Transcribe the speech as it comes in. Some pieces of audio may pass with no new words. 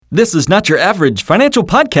This is Not Your Average Financial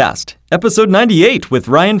Podcast, episode 98 with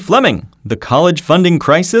Ryan Fleming. The college funding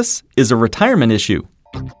crisis is a retirement issue.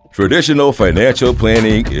 Traditional financial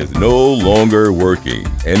planning is no longer working.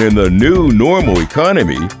 And in the new normal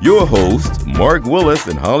economy, your hosts, Mark Willis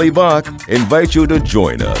and Holly Bach, invite you to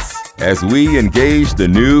join us as we engage the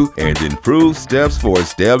new and improved steps for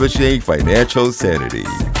establishing financial sanity.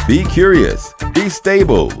 Be curious, be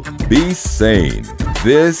stable, be sane.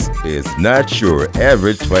 This is Not Your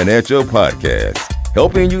Average Financial Podcast,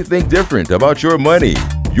 helping you think different about your money,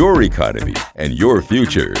 your economy, and your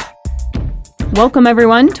future. Welcome,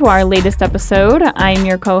 everyone, to our latest episode. I'm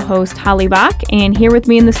your co-host, Holly Bach, and here with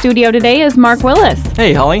me in the studio today is Mark Willis.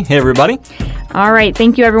 Hey, Holly. Hey, everybody. All right.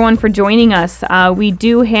 Thank you, everyone, for joining us. We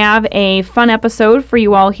do have a fun episode for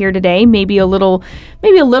you all here today, maybe a little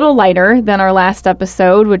lighter than our last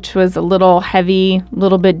episode, which was a little heavy, a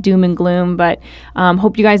little bit doom and gloom, but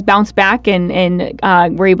hope you guys bounce back and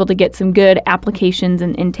were able to get some good applications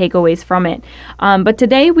and takeaways from it. But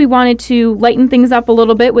today we wanted to lighten things up a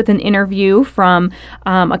little bit with an interview from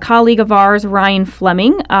a colleague of ours, Ryan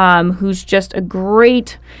Fleming, who's just a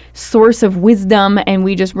great source of wisdom, and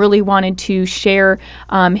we just really wanted to share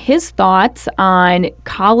his thoughts on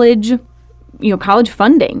college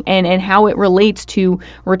funding and how it relates to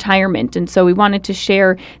retirement. And so we wanted to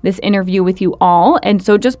share this interview with you all. And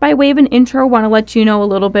so just by way of an intro, I want to let you know a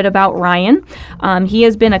little bit about Ryan. He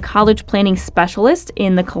has been a college planning specialist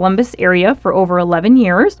in the Columbus area for over 11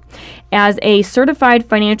 years. As a certified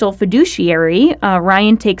financial fiduciary,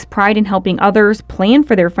 Ryan takes pride in helping others plan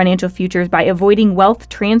for their financial futures by avoiding wealth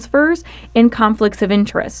transfers and conflicts of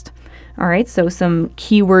interest. All right, so some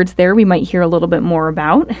keywords there we might hear a little bit more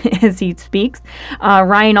about as he speaks.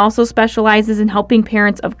 Ryan also specializes in helping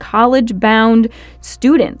parents of college-bound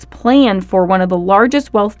students plan for one of the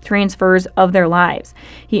largest wealth transfers of their lives.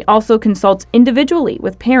 He also consults individually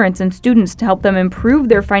with parents and students to help them improve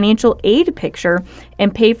their financial aid picture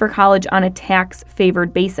and pay for college on a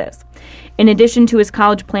tax-favored basis. In addition to his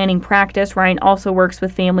college planning practice, Ryan also works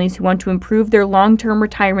with families who want to improve their long-term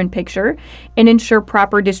retirement picture and ensure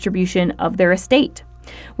proper distribution of their estate.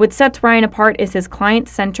 What sets Ryan apart is his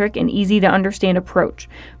client-centric and easy-to-understand approach.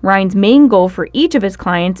 Ryan's main goal for each of his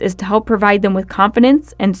clients is to help provide them with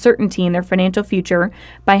confidence and certainty in their financial future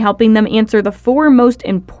by helping them answer the four most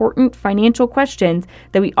important financial questions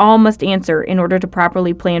that we all must answer in order to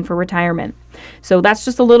properly plan for retirement. So that's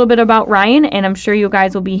just a little bit about Ryan, and I'm sure you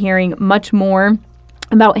guys will be hearing much more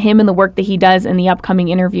about him and the work that he does in the upcoming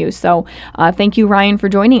interview. So thank you, Ryan, for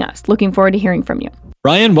joining us. Looking forward to hearing from you.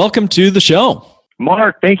 Ryan, welcome to the show.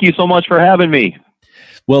 Mark, thank you so much for having me.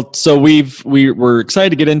 Well, so we're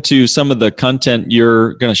excited to get into some of the content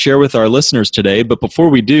you're going to share with our listeners today. But before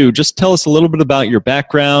we do, just tell us a little bit about your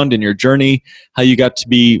background and your journey, how you got to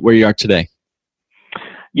be where you are today.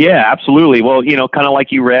 Yeah, absolutely. Well, kind of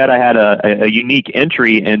like you read, I had a unique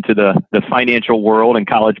entry into the financial world and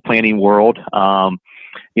college planning world. I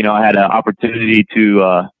had an opportunity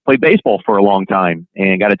to play baseball for a long time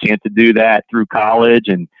and got a chance to do that through college,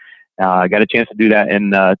 and I got a chance to do that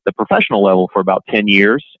in the professional level for about 10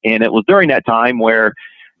 years. And it was during that time where,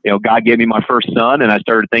 God gave me my first son, and I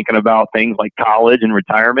started thinking about things like college and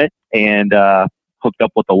retirement, and hooked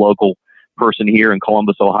up with a local person here in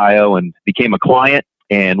Columbus, Ohio, and became a client.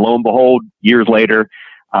 And lo and behold, years later,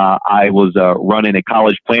 I was running a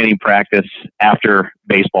college planning practice after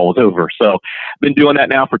baseball was over. So I've been doing that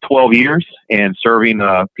now for 12 years and serving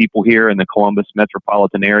people here in the Columbus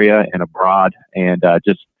metropolitan area and abroad. And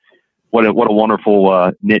just what a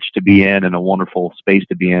wonderful niche to be in, and a wonderful space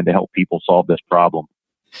to be in to help people solve this problem.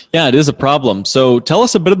 Yeah, it is a problem. So tell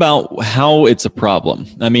us a bit about how it's a problem.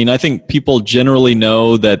 I mean, I think people generally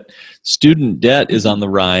know that student debt is on the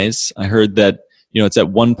rise. I heard that it's at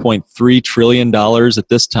 $1.3 trillion at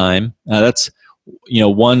this time. That's,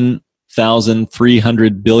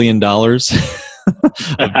 $1,300 billion of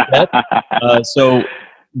debt.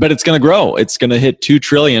 But it's going to grow. It's going to hit $2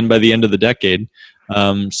 trillion by the end of the decade.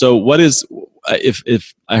 So what is,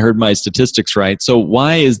 if I heard my statistics right, so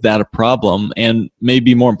why is that a problem? And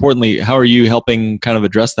maybe more importantly, how are you helping kind of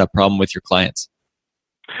address that problem with your clients?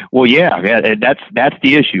 Well, yeah, that's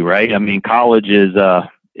the issue, right? I mean, college is,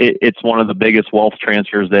 it's one of the biggest wealth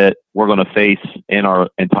transfers that we're going to face in our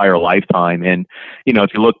entire lifetime. And,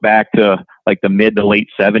 if you look back to like the mid to late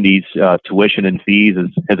 70s, tuition and fees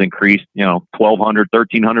has increased, 1,200,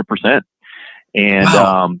 1,300%. And,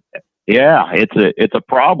 wow. It's a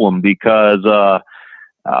problem because, our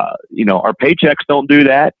paychecks don't do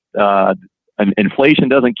that. Inflation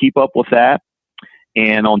doesn't keep up with that.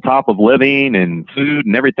 And on top of living and food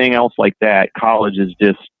and everything else like that, college is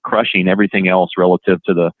just crushing everything else relative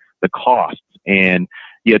to the costs. And,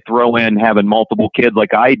 you throw in having multiple kids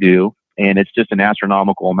like I do, and it's just an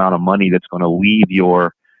astronomical amount of money that's going to leave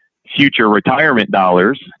your future retirement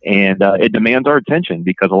dollars, and it demands our attention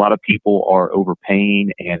because a lot of people are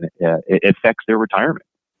overpaying, and it affects their retirement.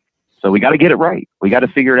 So we got to get it right. We got to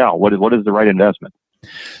figure it out. What is the right investment?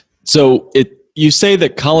 So you say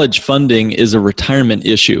that college funding is a retirement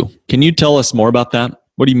issue. Can you tell us more about that?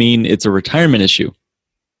 What do you mean it's a retirement issue?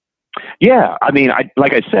 Yeah, I mean,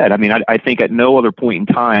 like I said, I think at no other point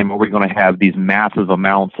in time are we going to have these massive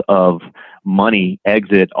amounts of money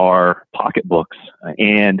exit our pocketbooks.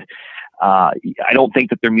 And I don't think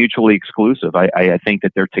that they're mutually exclusive. I think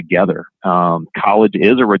that they're together. College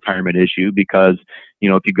is a retirement issue because,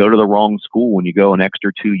 if you go to the wrong school and you go an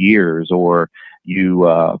extra 2 years, or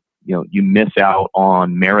you miss out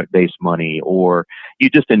on merit-based money, or you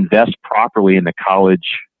just invest properly in the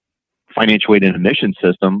college financial aid and admission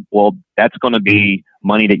system, well, that's going to be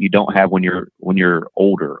money that you don't have when you're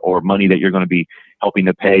older, or money that you're going to be helping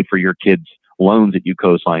to pay for your kids' loans that you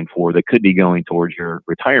co-signed for that could be going towards your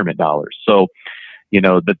retirement dollars. So,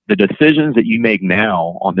 the decisions that you make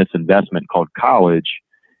now on this investment called college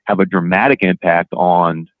have a dramatic impact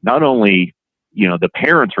on not only, the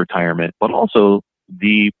parents' retirement, but also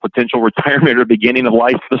the potential retirement or beginning of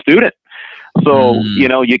life for the student. So, you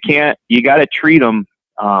got to treat them,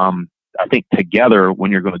 I think, together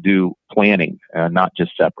when you're going to do planning, not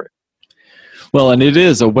just separate. Well, and it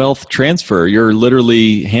is a wealth transfer. You're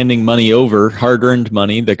literally handing money over, hard-earned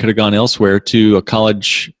money that could have gone elsewhere, to a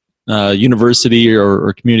college, university,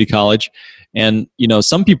 or community college. And,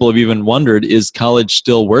 some people have even wondered, is college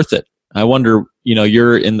still worth it? I wonder,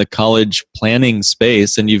 you're in the college planning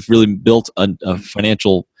space, and you've really built a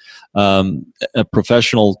financial, a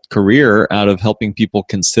professional career out of helping people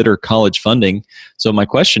consider college funding. So my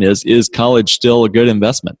question is college still a good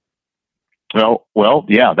investment? Well,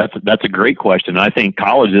 yeah, that's a great question. I think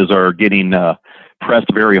colleges are getting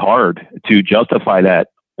pressed very hard to justify that,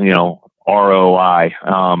 ROI.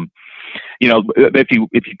 If you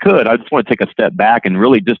could, I just want to take a step back and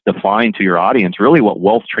really just define to your audience really what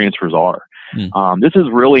wealth transfers are. This is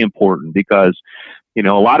really important because, a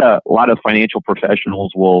lot of financial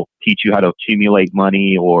professionals will teach you how to accumulate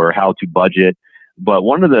money or how to budget, but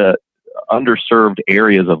one of the underserved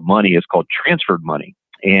areas of money is called transferred money.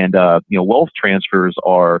 And, wealth transfers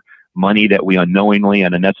are money that we unknowingly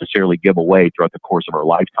and unnecessarily give away throughout the course of our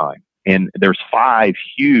lifetime. And there's 5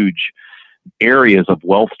 huge areas of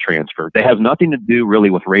wealth transfer. They have nothing to do really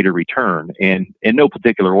with rate of return. And in no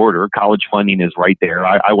particular order, college funding is right there.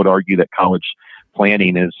 I would argue that college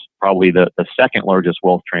planning is probably the second largest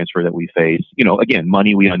wealth transfer that we face. Again,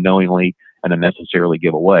 money we unknowingly and unnecessarily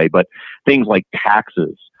give away. But things like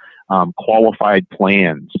taxes, qualified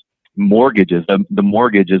plans, mortgages. The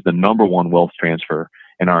mortgage is the number one wealth transfer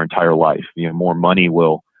in our entire life. More money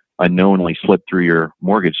will unknowingly slip through your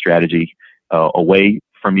mortgage strategy away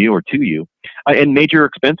from you or to you, and major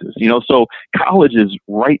expenses. So college is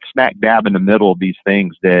right smack dab in the middle of these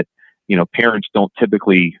things that parents don't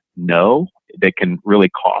typically know that can really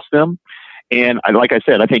cost them. And like I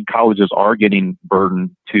said, I think colleges are getting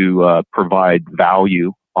burdened to provide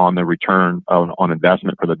value on the return on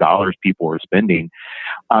investment for the dollars people are spending.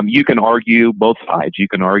 You can argue both sides. You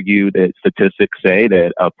can argue that statistics say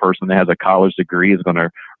that a person that has a college degree is going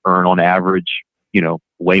to earn on average,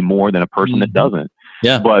 way more than a person that doesn't.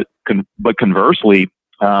 Yeah. But conversely,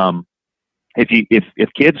 if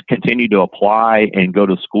kids continue to apply and go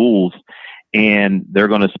to schools and they're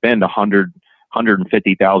going to spend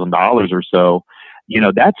 $150,000 or so,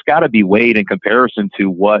 that's got to be weighed in comparison to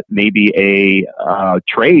what maybe a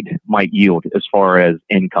trade might yield as far as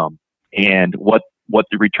income, and what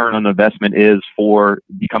the return on investment is for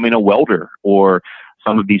becoming a welder or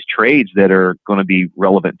some of these trades that are going to be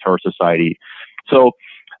relevant to our society. So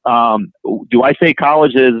do I say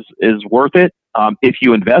college is worth it? If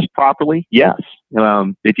you invest properly, yes.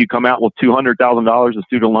 If you come out with $200,000 of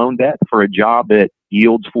student loan debt for a job that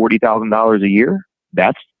yields $40,000 a year,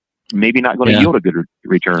 that's maybe not going to yield a good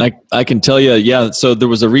return. I can tell you, so there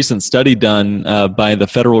was a recent study done by the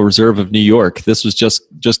Federal Reserve of New York. This was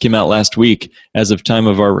just came out last week as of time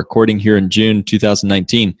of our recording here in June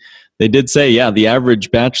 2019. They did say, the average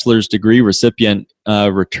bachelor's degree recipient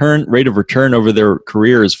rate of return over their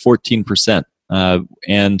career is 14%.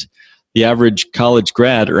 And the average college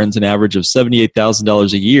grad earns an average of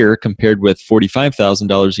 $78,000 a year compared with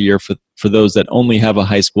 $45,000 a year for those that only have a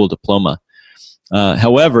high school diploma.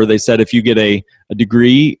 However, they said if you get a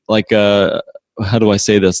degree, like how do I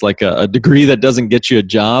say this? Like a degree that doesn't get you a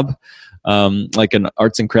job, like an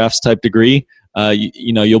arts and crafts type degree,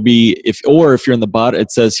 you'll be, if you're in the bottom,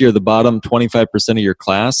 it says here, the bottom 25% of your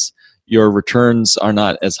class, your returns are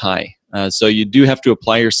not as high. So you do have to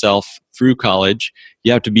apply yourself through college.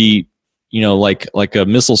 You have to be, like a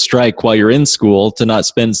missile strike while you're in school to not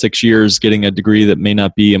spend 6 years getting a degree that may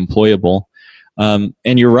not be employable. And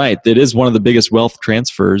you're right, that is one of the biggest wealth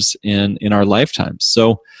transfers in our lifetimes.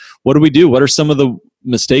 So what do? What are some of the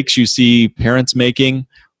mistakes you see parents making?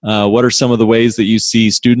 What are some of the ways that you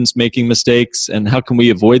see students making mistakes, and how can we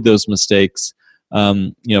avoid those mistakes?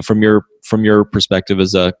 From your perspective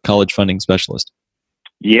as a college funding specialist.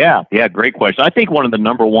 Yeah, great question. I think one of the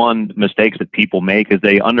number one mistakes that people make is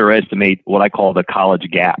they underestimate what I call the college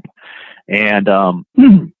gap, and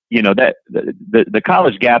that the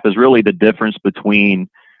college gap is really the difference between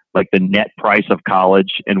like the net price of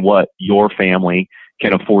college and what your family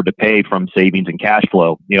can afford to pay from savings and cash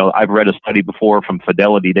flow. I've read a study before from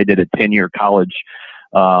Fidelity. They did a 10-year college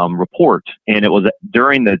report, and it was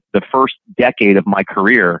during the first decade of my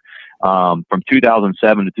career, from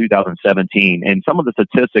 2007 to 2017. And some of the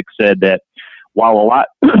statistics said that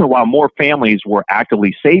while more families were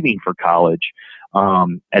actively saving for college,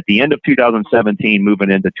 at the end of 2017, moving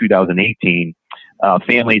into 2018,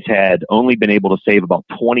 families had only been able to save about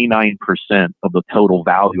 29% of the total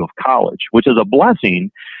value of college, which is a blessing.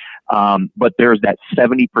 But there's that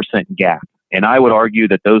 70% gap. And I would argue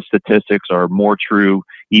that those statistics are more true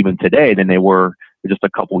even today than they were just a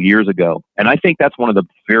couple years ago. And I think that's one of the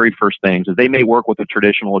very first things is they may work with a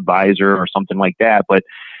traditional advisor or something like that, but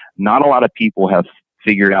not a lot of people have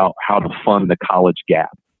figured out how to fund the college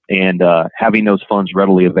gap and having those funds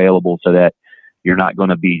readily available so that you're not going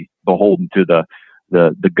to be beholden to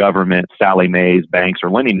the government, Sallie Mae's, banks,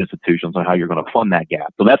 or lending institutions on how you're going to fund that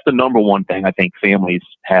gap. So that's the number one thing I think families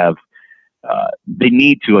have, they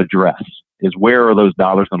need to address. Is where are those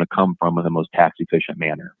dollars going to come from in the most tax efficient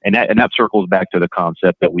manner? And that circles back to the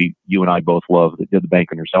concept that you and I both love, the bank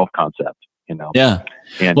on yourself concept. Yeah.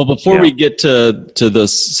 And, well, before we get to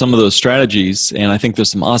some of those strategies, and I think there's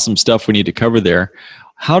some awesome stuff we need to cover there.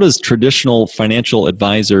 How does traditional financial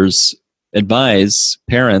advisors advise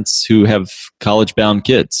parents who have college bound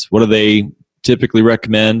kids? What do they typically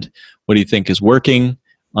recommend? What do you think is working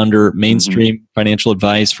under mainstream financial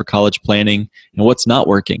advice for college planning, and what's not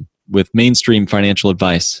working with mainstream financial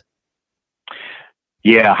advice?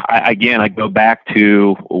 Yeah, I go back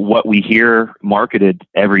to what we hear marketed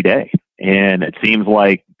every day. And it seems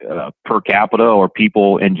like per capita or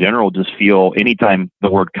people in general just feel anytime the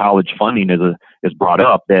word college funding is brought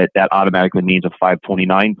up, that automatically means a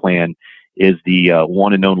 529 plan is the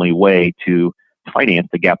one and only way to finance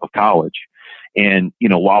the gap of college. And,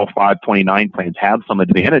 while 529 plans have some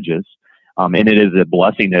advantages, and it is a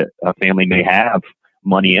blessing that a family may have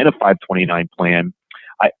money in a 529 plan.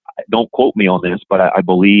 I don't quote me on this, but I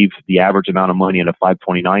believe the average amount of money in a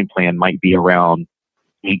 529 plan might be around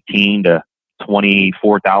 $18,000 to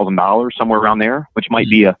 $24,000, somewhere around there, which might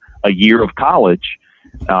be a year of college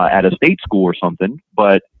at a state school or something.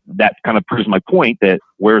 But that kind of proves my point that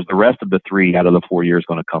where's the rest of the 3 out of the 4 years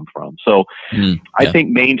going to come from? So I think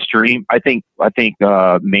mainstream financial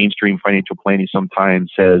planning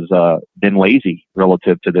sometimes has been lazy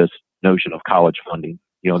relative to this notion of college funding.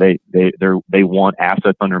 They want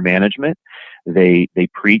assets under management. They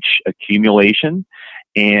preach accumulation,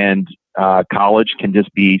 and college can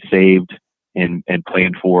just be saved and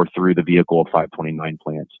planned for through the vehicle of 529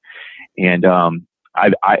 plans. And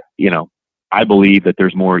I believe that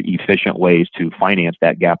there's more efficient ways to finance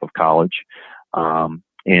that gap of college.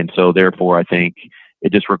 And so therefore I think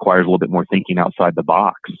it just requires a little bit more thinking outside the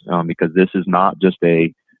box, because this is not just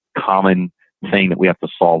a common thing that we have to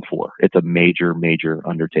solve for. It's a major, major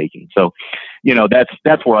undertaking. So,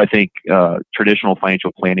 that's where I think traditional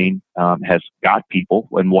financial planning has got people.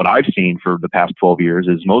 And what I've seen for the past 12 years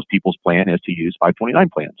is most people's plan is to use 529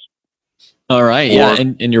 plans. All right.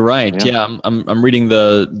 And you're right. Yeah. I'm reading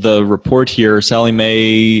the report here, Sallie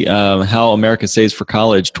Mae, How America Saves for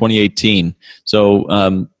College 2018.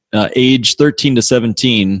 So age 13 to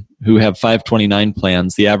 17 who have 529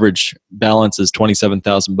 plans, the average balance is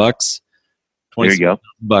 $27,000. There you go.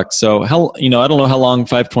 Bucks. So I don't know how long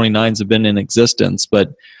 529s have been in existence,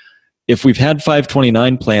 but if we've had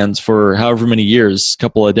 529 plans for however many years,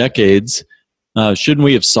 couple of decades, shouldn't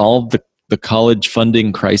we have solved the college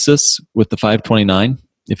funding crisis with the 529?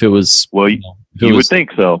 If it was, you would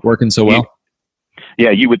think so. Working so well.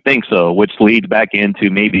 Yeah, you would think so, which leads back into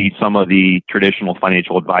maybe some of the traditional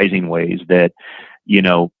financial advising ways that,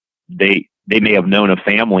 they may have known a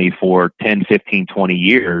family for 10, 15, 20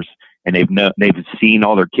 years, and they've seen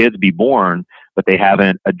all their kids be born, but they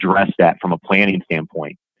haven't addressed that from a planning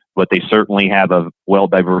standpoint. But they certainly have a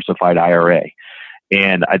well-diversified IRA.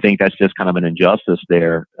 And I think that's just kind of an injustice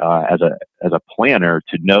there as a planner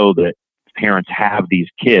to know that parents have these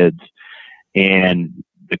kids and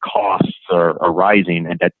the costs are rising,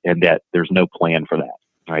 and that there's no plan for that.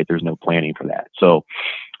 Right? There's no planning for that. So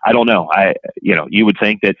I don't know. You would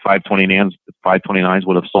think that 529s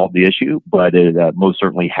would have solved the issue, but it most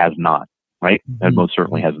certainly has not. Right? Mm-hmm. It most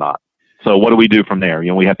certainly has not. So what do we do from there?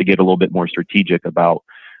 We have to get a little bit more strategic about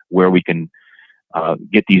where we can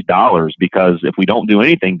get these dollars, because if we don't do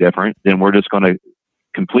anything different, then we're just going to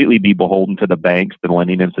completely be beholden to the banks, the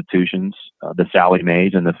lending institutions, the Sallie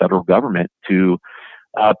Mae's, and the federal government to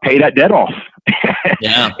pay that debt off.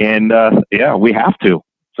 Yeah. And we have to.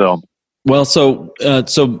 So. Well, so I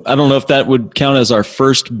don't know if that would count as our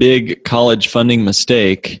first big college funding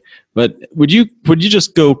mistake, but would you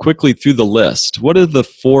just go quickly through the list? What are the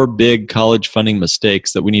 4 big college funding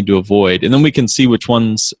mistakes that we need to avoid? And then we can see which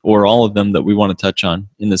ones or all of them that we want to touch on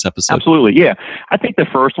in this episode. Absolutely. Yeah. I think the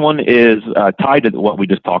first one is tied to what we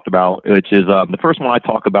just talked about, which is the first one I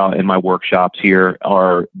talk about in my workshops here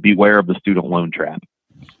are beware of the student loan trap.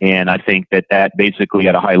 And I think that basically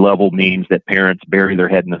at a high level means that parents bury their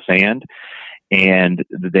head in the sand and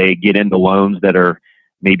they get into loans that are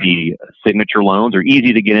maybe signature loans, are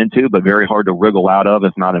easy to get into, but very hard to wriggle out of,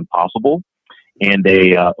 if not impossible. And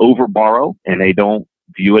they overborrow, and they don't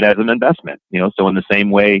view it as an investment. So in the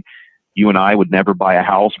same way, you and I would never buy a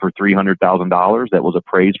house for $300,000 that was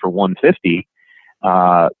appraised for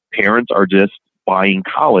 $150,000. Parents are just buying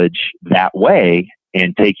college that way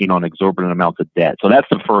and taking on exorbitant amounts of debt. So that's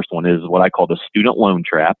the first one, is what I call the student loan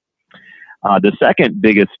trap. The second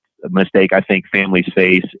biggest mistake I think families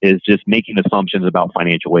face is just making assumptions about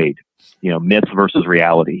financial aid. Myth versus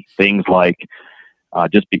reality. Things like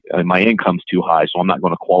my income's too high, so I'm not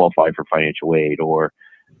going to qualify for financial aid. Or,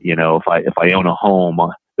 if I own a home,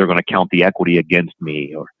 they're going to count the equity against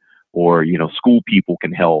me. Or school people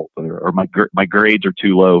can help. Or my grades are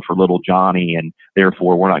too low for little Johnny, and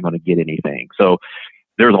therefore we're not going to get anything. So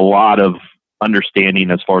there's a lot of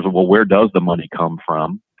understanding as far as, well, where does the money come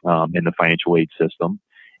from in the financial aid system?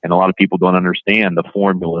 And a lot of people don't understand the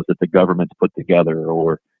formulas that the government's put together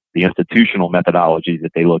or the institutional methodologies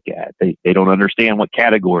that they look at. They don't understand what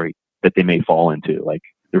category that they may fall into. Like,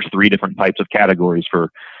 there's 3 different types of categories for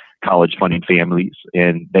college funding families,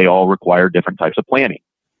 and they all require different types of planning,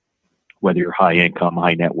 whether you're high income,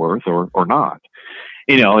 high net worth, or not.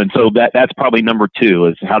 And so that's probably number 2,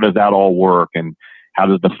 is how does that all work, and how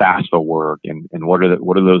does the FAFSA work, and what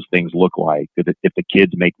do those things look like? If the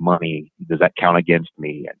kids make money, does that count against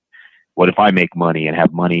me? And what if I make money and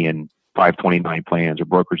have money in 529 plans or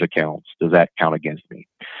brokerage accounts? Does that count against me?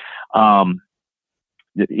 So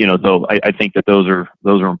I think that those are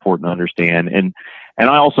important to understand. And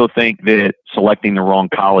I also think that selecting the wrong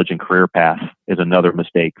college and career path is another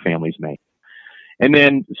mistake families make. And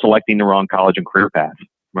then selecting the wrong college and career path,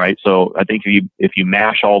 right? So I think if you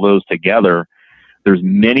mash all those together, there's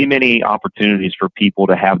many, many opportunities for people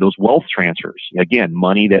to have those wealth transfers. Again,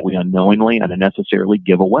 money that we unknowingly and unnecessarily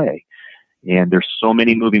give away. And there's so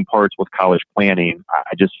many moving parts with college planning.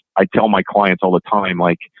 I tell my clients all the time,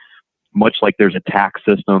 like, much like there's a tax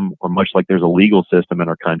system or much like there's a legal system in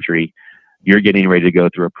our country, you're getting ready to go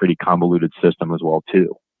through a pretty convoluted system as well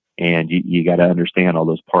too. And you got to understand all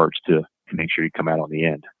those parts to make sure you come out on the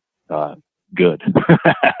end good.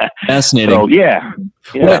 Fascinating. So yeah.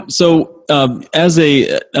 Well, so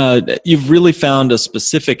you've really found a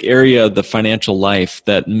specific area of the financial life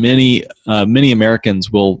that many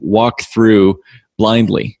Americans will walk through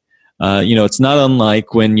blindly. It's not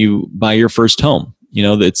unlike when you buy your first home. You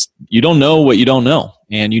don't know what you don't know,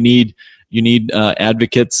 and you need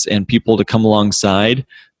advocates and people to come alongside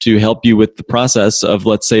to help you with the process of,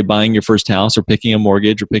 let's say, buying your first house or picking a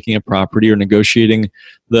mortgage or picking a property or negotiating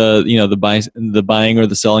the buying or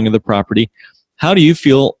the selling of the property. How do you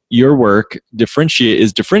feel your work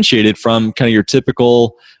is differentiated from kind of your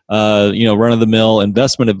typical, run-of-the-mill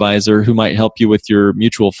investment advisor who might help you with your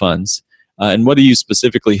mutual funds? And what do you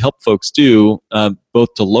specifically help folks do,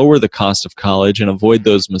 both to lower the cost of college and avoid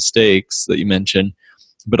those mistakes that you mentioned,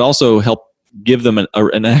 but also help give them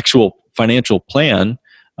an actual financial plan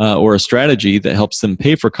or a strategy that helps them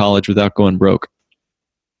pay for college without going broke?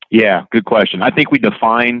 Yeah, good question. I think we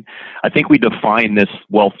define this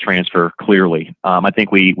wealth transfer clearly. I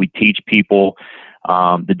think we teach people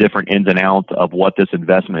the different ins and outs of what this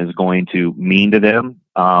investment is going to mean to them.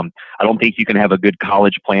 I don't think you can have a good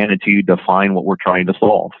college plan until you define what we're trying to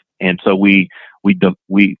solve. And so we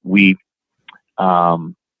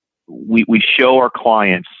show our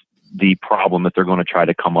clients the problem that they're going to try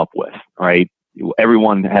to come up with, right?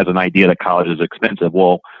 Everyone has an idea that college is expensive.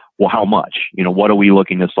 Well, how much? What are we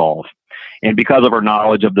looking to solve? And because of our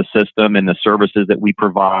knowledge of the system and the services that we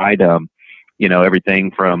provide,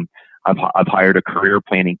 everything from I've hired a career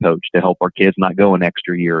planning coach to help our kids not go an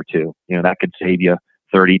extra year or two. That could save you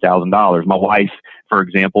 $30,000. My wife, for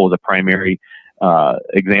example, is a primary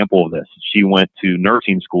example of this. She went to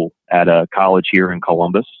nursing school at a college here in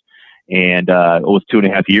Columbus, and it was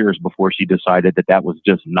 2.5 years before she decided that was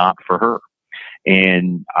just not for her.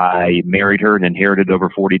 And I married her and inherited over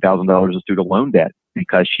 $40,000 of student loan debt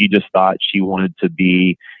because she just thought she wanted to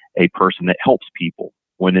be a person that helps people.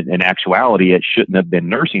 When in actuality, it shouldn't have been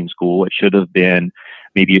nursing school. It should have been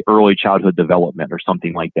maybe early childhood development or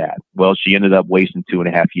something like that. Well, she ended up wasting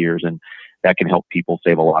 2.5 years, and that can help people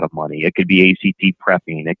save a lot of money. It could be ACT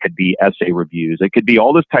prepping. It could be essay reviews. It could be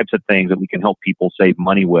all those types of things that we can help people save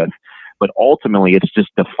money with. But ultimately, it's just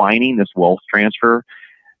defining this wealth transfer,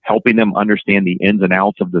 helping them understand the ins and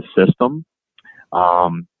outs of the system,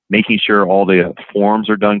 making sure all the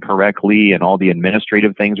forms are done correctly and all the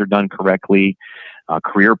administrative things are done correctly,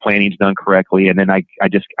 career planning is done correctly. And then I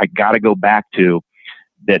got to go back to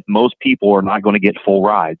that most people are not going to get full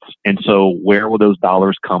rides. And so where will those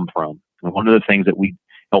dollars come from? And one of the things that we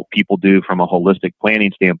help people do from a holistic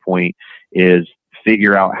planning standpoint is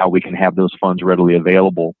figure out how we can have those funds readily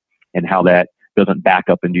available and how that doesn't back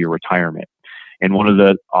up into your retirement. And one of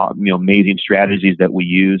the amazing strategies that we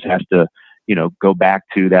use has to go back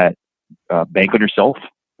to that bank on yourself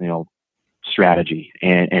strategy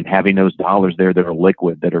and having those dollars there that are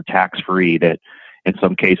liquid, that are tax free, that in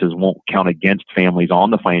some cases won't count against families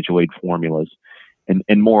on the financial aid formulas.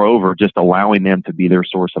 And moreover, just allowing them to be their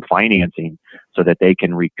source of financing so that they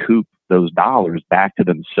can recoup those dollars back to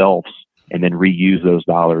themselves and then reuse those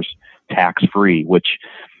dollars tax free, which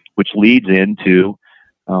leads into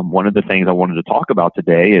one of the things I wanted to talk about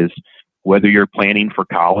today is whether you're planning for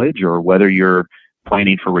college or whether you're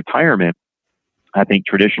planning for retirement. I think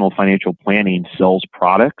traditional financial planning sells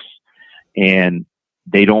products, and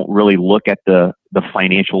they don't really look at the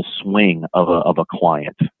financial swing of a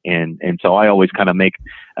client. And so I always kind of make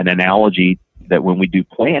an analogy that when we do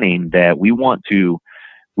planning, that we want to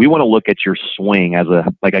look at your swing as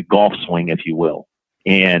like a golf swing, if you will.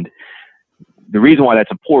 And the reason why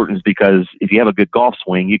that's important is because if you have a good golf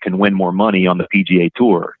swing, you can win more money on the PGA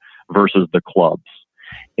Tour versus the clubs.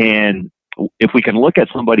 And if we can look at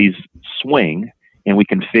somebody's swing and we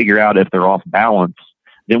can figure out if they're off balance,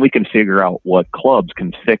 then we can figure out what clubs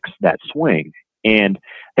can fix that swing. And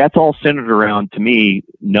that's all centered around, to me,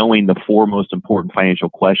 knowing the 4 most important financial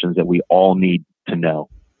questions that we all need to know.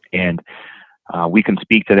 And we can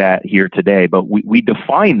speak to that here today, but we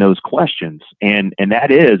define those questions. And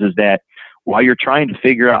that is that while you're trying to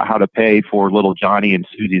figure out how to pay for little Johnny and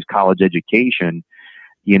Susie's college education,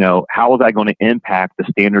 how is that going to impact the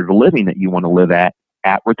standard of living that you want to live at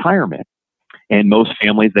retirement? And most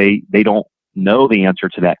families, they don't know the answer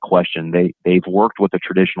to that question. They've worked with a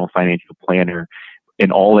traditional financial planner,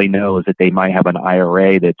 and all they know is that they might have an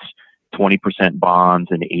IRA that's 20% bonds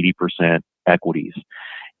and 80% equities.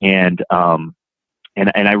 And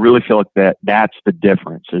I really feel like that's the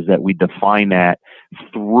difference, is that we define that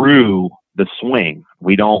through the swing.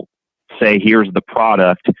 We don't say, here's the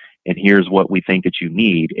product and here's what we think that you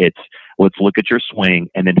need. It's let's look at your swing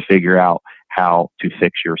and then figure out how to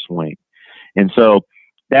fix your swing. And so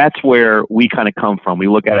that's where we kind of come from. We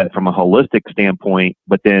look at it from a holistic standpoint,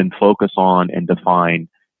 but then focus on and define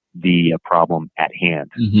the problem at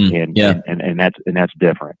hand. Mm-hmm. And that's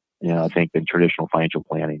different, I think, than traditional financial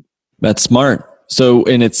planning. That's smart. So,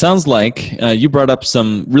 and it sounds like you brought up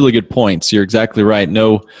some really good points. You're exactly right.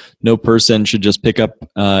 No person should just pick up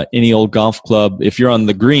any old golf club. If you're on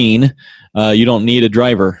the green, you don't need a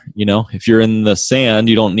driver. If you're in the sand,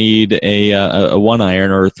 you don't need a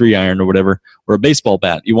 1-iron or a 3-iron or whatever, or a baseball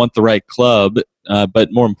bat. You want the right club,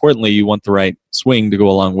 but more importantly, you want the right swing to go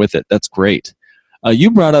along with it. That's great.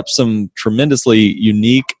 You brought up some tremendously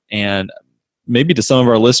unique and maybe to some of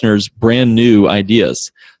our listeners, brand new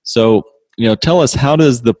ideas. So, tell us, how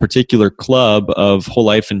does the particular club of whole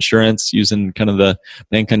life insurance, using kind of the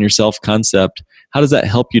bank on yourself concept, how does that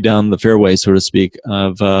help you down the fairway, so to speak,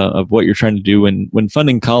 of what you're trying to do when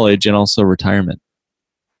funding college and also retirement?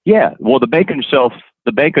 Yeah, well, the bank on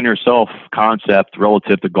yourself concept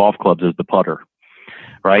relative to golf clubs is the putter,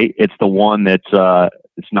 right? It's the one that's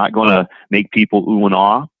it's not going to make people ooh and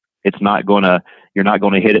ah. You're not going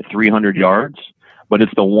to hit it 300 yards, but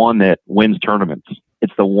it's the one that wins tournaments.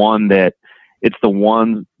 It's the one that's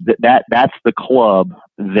the club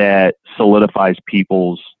that solidifies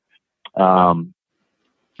people's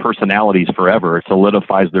personalities forever. It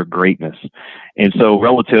solidifies their greatness. And so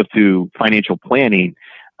relative to financial planning,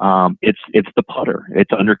 It's the putter.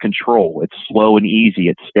 It's under control. It's slow and easy.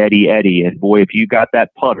 It's steady Eddie. And boy, if you got that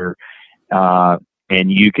putter,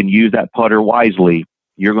 and you can use that putter wisely,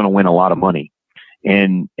 you're going to win a lot of money.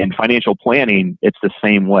 And in financial planning, it's the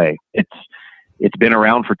same way. It's been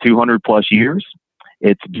around for 200 plus years.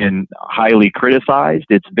 It's been highly criticized.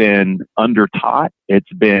 It's been undertaught.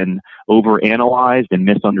 It's been overanalyzed and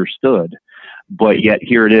misunderstood. But yet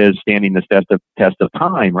here it is, standing the test of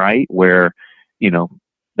time, right? Where,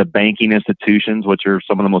 the banking institutions, which are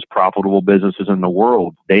some of the most profitable businesses in the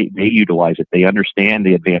world, they utilize it. They understand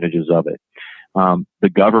the advantages of it. The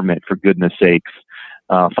government, for goodness sakes,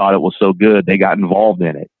 thought it was so good they got involved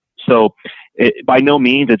in it. So by no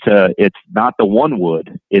means it's not the one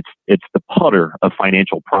wood. It's the putter of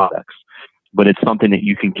financial products, but it's something that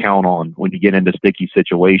you can count on when you get into sticky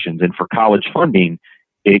situations. And for college funding,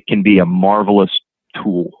 it can be a marvelous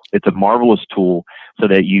tool. It's a marvelous tool so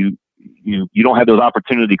that you don't have those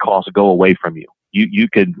opportunity costs go away from you. You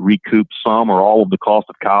could recoup some or all of the cost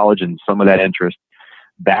of college and some of that interest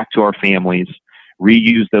back to our families,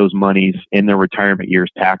 reuse those monies in their retirement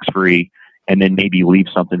years tax-free, and then maybe leave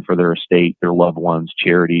something for their estate, their loved ones,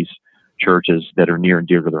 charities, churches that are near and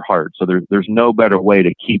dear to their heart. So there's no better way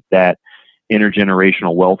to keep that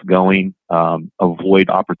intergenerational wealth going, avoid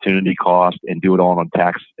opportunity cost, and do it all on a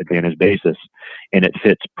tax advantage basis. And it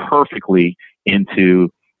fits perfectly into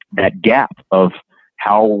that gap of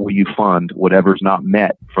how will you fund whatever's not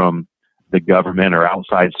met from the government or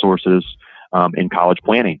outside sources in college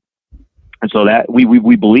planning. And so that we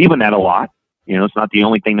believe in that a lot. It's not the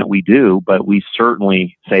only thing that we do, but we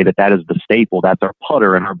certainly say that is the staple. That's our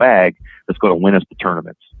putter in our bag that's going to win us the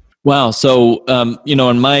tournaments. Wow. So,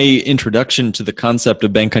 in my introduction to the concept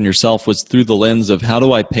of Bank on Yourself was through the lens of how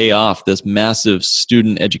do I pay off this massive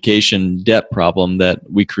student education debt problem that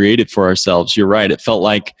we created for ourselves. You're right. It felt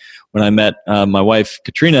like when I met my wife,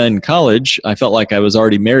 Katrina, in college, I felt like I was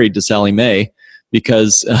already married to Sally Mae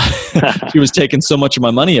because she was taking so much of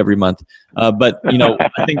my money every month. But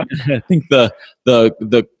I think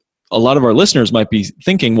a lot of our listeners might be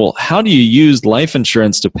thinking, well, how do you use life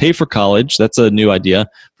insurance to pay for college? That's a new idea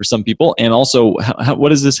for some people. And also, what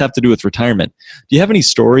does this have to do with retirement? Do you have any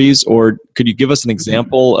stories, or could you give us an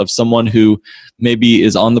example of someone who maybe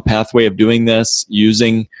is on the pathway of doing this,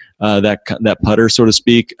 using that putter, so to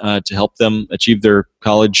speak, to help them achieve their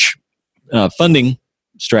college funding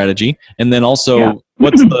strategy? And then also,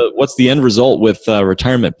 what's the end result with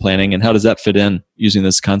retirement planning, and how does that fit in using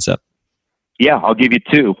this concept? Yeah, I'll give you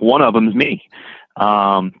two. One of them is me.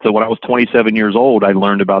 So when I was 27 years old, I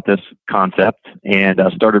learned about this concept and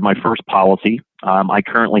started my first policy. I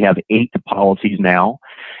currently have 8 policies now,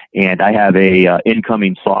 and I have a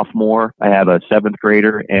incoming sophomore, I have a 7th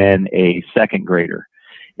grader, and a 2nd grader.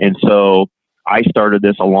 And so I started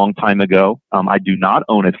this a long time ago. I do not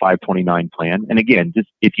own a 529 plan. And again, just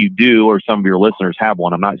if you do, or some of your listeners have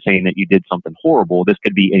one, I'm not saying that you did something horrible. This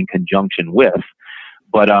could be in conjunction with.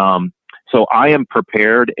 But so I am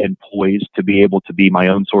prepared and poised to be able to be my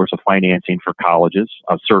own source of financing for colleges.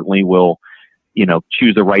 I certainly will,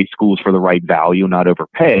 choose the right schools for the right value, not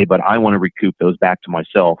overpay, but I want to recoup those back to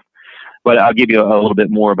myself. But I'll give you a little bit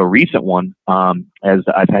more of a recent one, as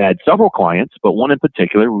I've had several clients, but one in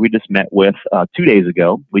particular we just met with 2 days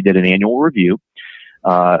ago. We did an annual review.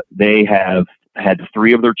 They have had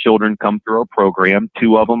 3 of their children come through our program.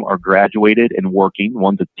 2 of them are graduated and working.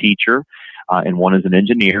 One's a teacher, and one is an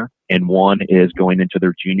engineer, and one is going into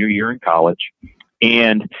their junior year in college.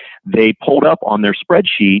 And they pulled up on their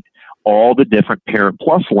spreadsheet all the different Parent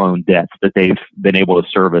Plus loan debts that they've been able to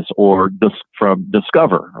service, or from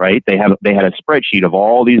Discover, right? They had a spreadsheet of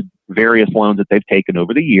all these various loans that they've taken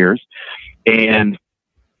over the years. And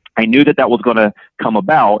I knew that was going to come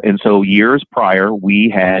about. And so years prior, we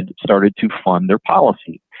had started to fund their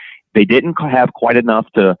policy. They didn't have quite enough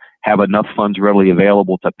to have enough funds readily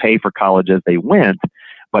available to pay for college as they went.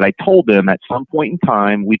 But I told them at some point in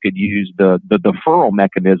time, we could use the deferral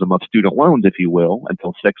mechanism of student loans, if you will,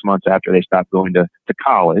 until 6 months after they stopped going to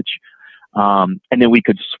college. And then we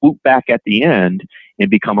could swoop back at the end and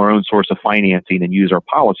become our own source of financing and use our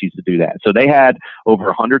policies to do that. So they had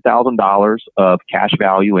over $100,000 of cash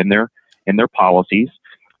value in their policies.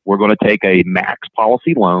 We're going to take a max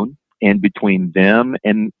policy loan, and between them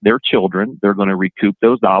and their children, they're going to recoup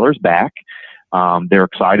those dollars back. They're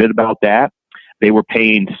excited about that. They were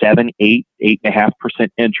paying 7, 8, 8.5%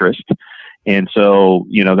 interest. And so,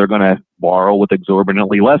 they're going to borrow with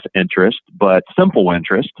exorbitantly less interest, but simple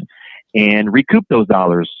interest, and recoup those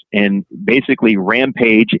dollars and basically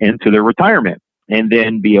rampage into their retirement, and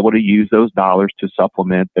then be able to use those dollars to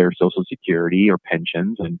supplement their Social Security or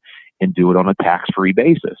pensions, and do it on a tax-free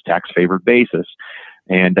basis, tax-favored basis.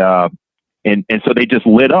 And so they just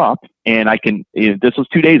lit up, and this was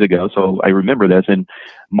 2 days ago, so I remember this. And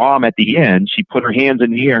Mom, at the end, she put her hands in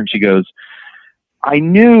the air and she goes, I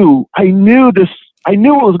knew it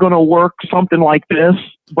was going to work something like this,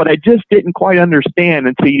 but I just didn't quite understand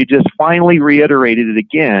until you just finally reiterated it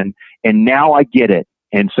again. And now I get it.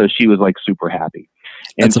 And so she was like super happy.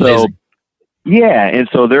 And That's amazing. Yeah, and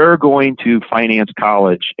so they're going to finance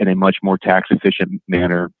college in a much more tax efficient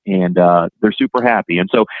manner, and they're super happy. And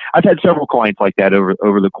so I've had several clients like that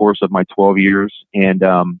over the course of my 12 years, and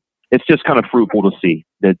it's just kind of fruitful to see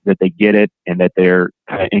that they get it and that they're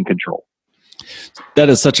kind of in control. That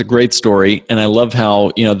is such a great story, and I love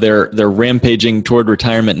how they're rampaging toward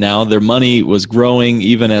retirement now. Their money was growing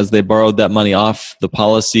even as they borrowed that money off the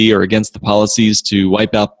policy or against the policies to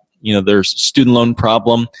wipe out their student loan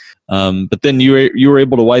problem. But then you were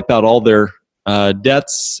able to wipe out all their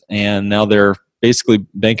debts, and now they're basically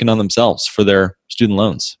banking on themselves for their student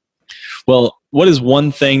loans. Well, what is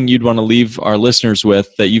one thing you'd want to leave our listeners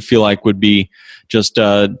with that you feel like would be just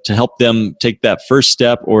to help them take that first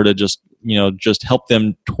step, or to just help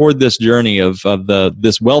them toward this journey of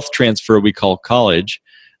this wealth transfer we call college?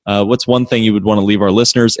 What's one thing you would want to leave our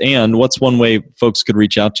listeners, and what's one way folks could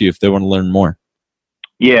reach out to you if they want to learn more?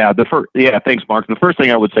 Yeah, thanks, Mark. The first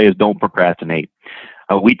thing I would say is don't procrastinate.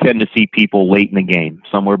 We tend to see people late in the game,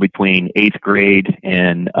 somewhere between 8th grade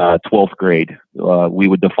and 12th grade. We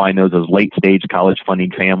would define those as late-stage college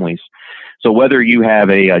funding families. So whether you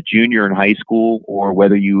have a junior in high school or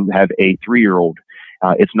whether you have a 3-year-old,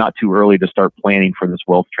 it's not too early to start planning for this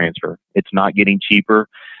wealth transfer. It's not getting cheaper.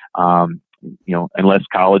 Unless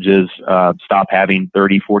colleges stop having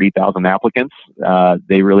 30,000, 40,000 applicants,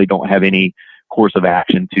 they really don't have any course of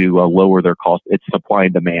action to lower their cost. It's supply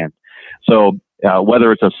and demand. So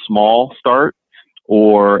whether it's a small start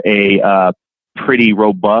or a pretty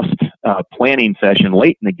robust planning session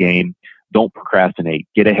late in the game, don't procrastinate.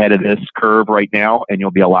 Get ahead of this curve right now, and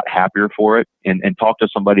you'll be a lot happier for it. And talk to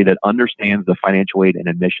somebody that understands the financial aid and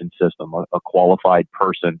admission system, a qualified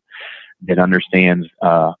person that understands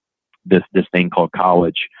this thing called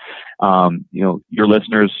college. Your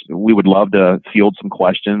listeners, we would love to field some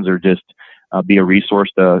questions or just be a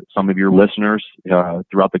resource to some of your listeners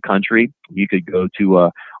throughout the country. You could go to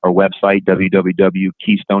our website,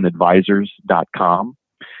 www.keystoneadvisors.com.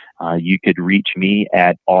 You could reach me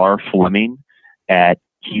at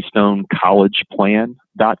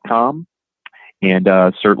rfleming@keystonecollegeplan.com.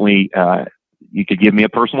 And certainly you could give me a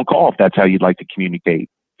personal call if that's how you'd like to communicate.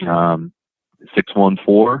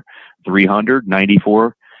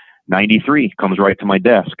 614-300-9493 comes right to my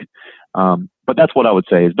desk. But that's what I would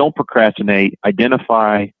say is don't procrastinate.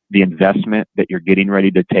 Identify the investment that you're getting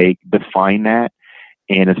ready to take, define that,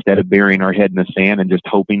 and instead of burying our head in the sand and just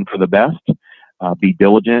hoping for the best, be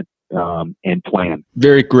diligent and plan.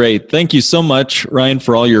 Very great. Thank you so much, Ryan,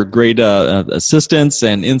 for all your great assistance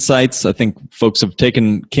and insights. I think folks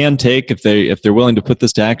can take if they're willing to put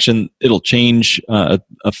this to action. It'll change a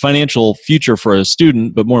financial future for a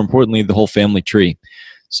student, but more importantly, the whole family tree.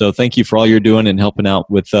 So thank you for all you're doing and helping out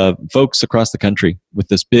with folks across the country with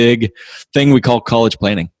this big thing we call college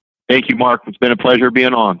planning. Thank you, Mark. It's been a pleasure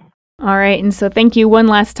being on. All right. And so thank you one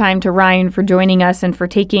last time to Ryan for joining us and for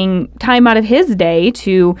taking time out of his day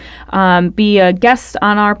to be a guest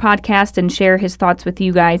on our podcast and share his thoughts with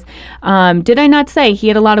you guys. Did I not say he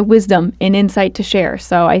had a lot of wisdom and insight to share?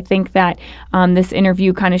 So I think that this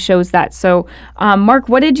interview kind of shows that. So Mark,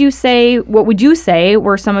 what would you say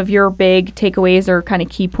were some of your big takeaways or kind of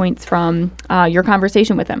key points from your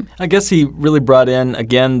conversation with him? I guess he really brought in,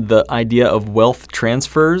 again, the idea of wealth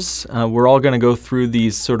transfers. We're all going to go through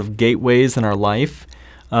these sort of gateways in our life,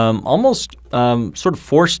 almost sort of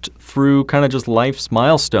forced through kind of just life's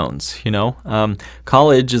milestones,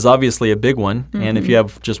 College is obviously a big one, and if you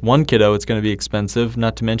have just one kiddo, it's going to be expensive,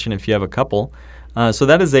 not to mention if you have a couple. So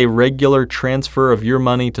that is a regular transfer of your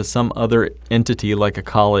money to some other entity like a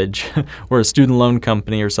college or a student loan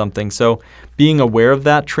company or something. So being aware of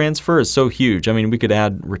that transfer is so huge. I mean, we could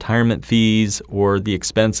add retirement fees or the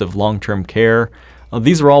expense of long-term care.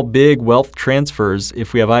 These are all big wealth transfers.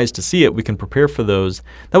 If we have eyes to see it, we can prepare for those.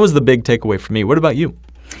 That was the big takeaway for me. What about you?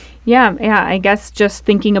 Yeah. I guess just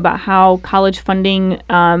thinking about how college funding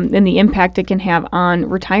and the impact it can have on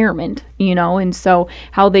retirement, and so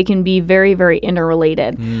how they can be very, very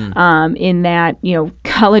interrelated in that,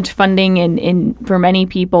 college funding and for many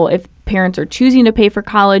people, if parents are choosing to pay for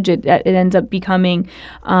college, it ends up becoming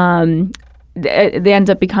it ends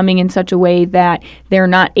up becoming in such a way that they're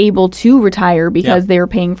not able to retire because they're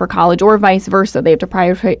paying for college, or vice versa. They have to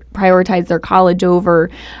prioritize their college over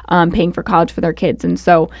paying for college for their kids. And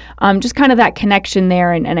so just kind of that connection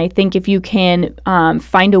there. And I think if you can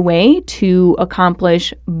find a way to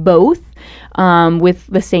accomplish both with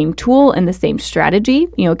the same tool and the same strategy,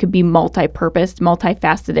 it could be multi-purposed,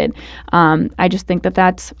 multifaceted. I just think that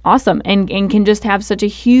that's awesome and can just have such a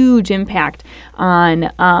huge impact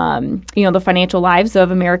on, the financial lives of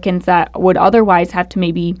Americans that would otherwise have to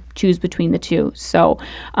maybe choose between the two. So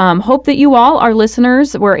hope that you all, our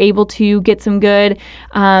listeners, were able to get some good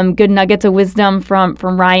nuggets of wisdom from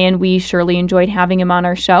Ryan. We surely enjoyed having him on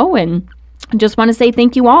our show, and just want to say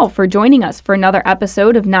thank you all for joining us for another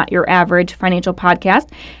episode of Not Your Average Financial Podcast,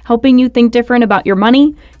 helping you think different about your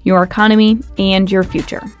money, your economy, and your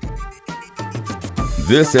future.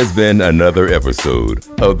 This has been another episode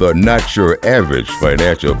of the Not Your Average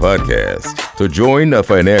Financial Podcast. To join a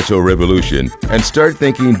financial revolution and start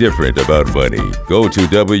thinking different about money, go to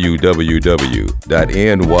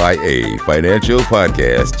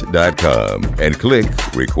www.nyafinancialpodcast.com and click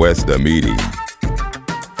Request a Meeting.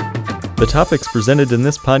 The topics presented in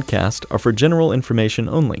this podcast are for general information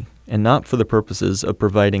only and not for the purposes of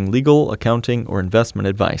providing legal, accounting, or investment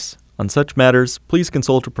advice. On such matters, please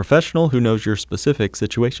consult a professional who knows your specific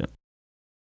situation.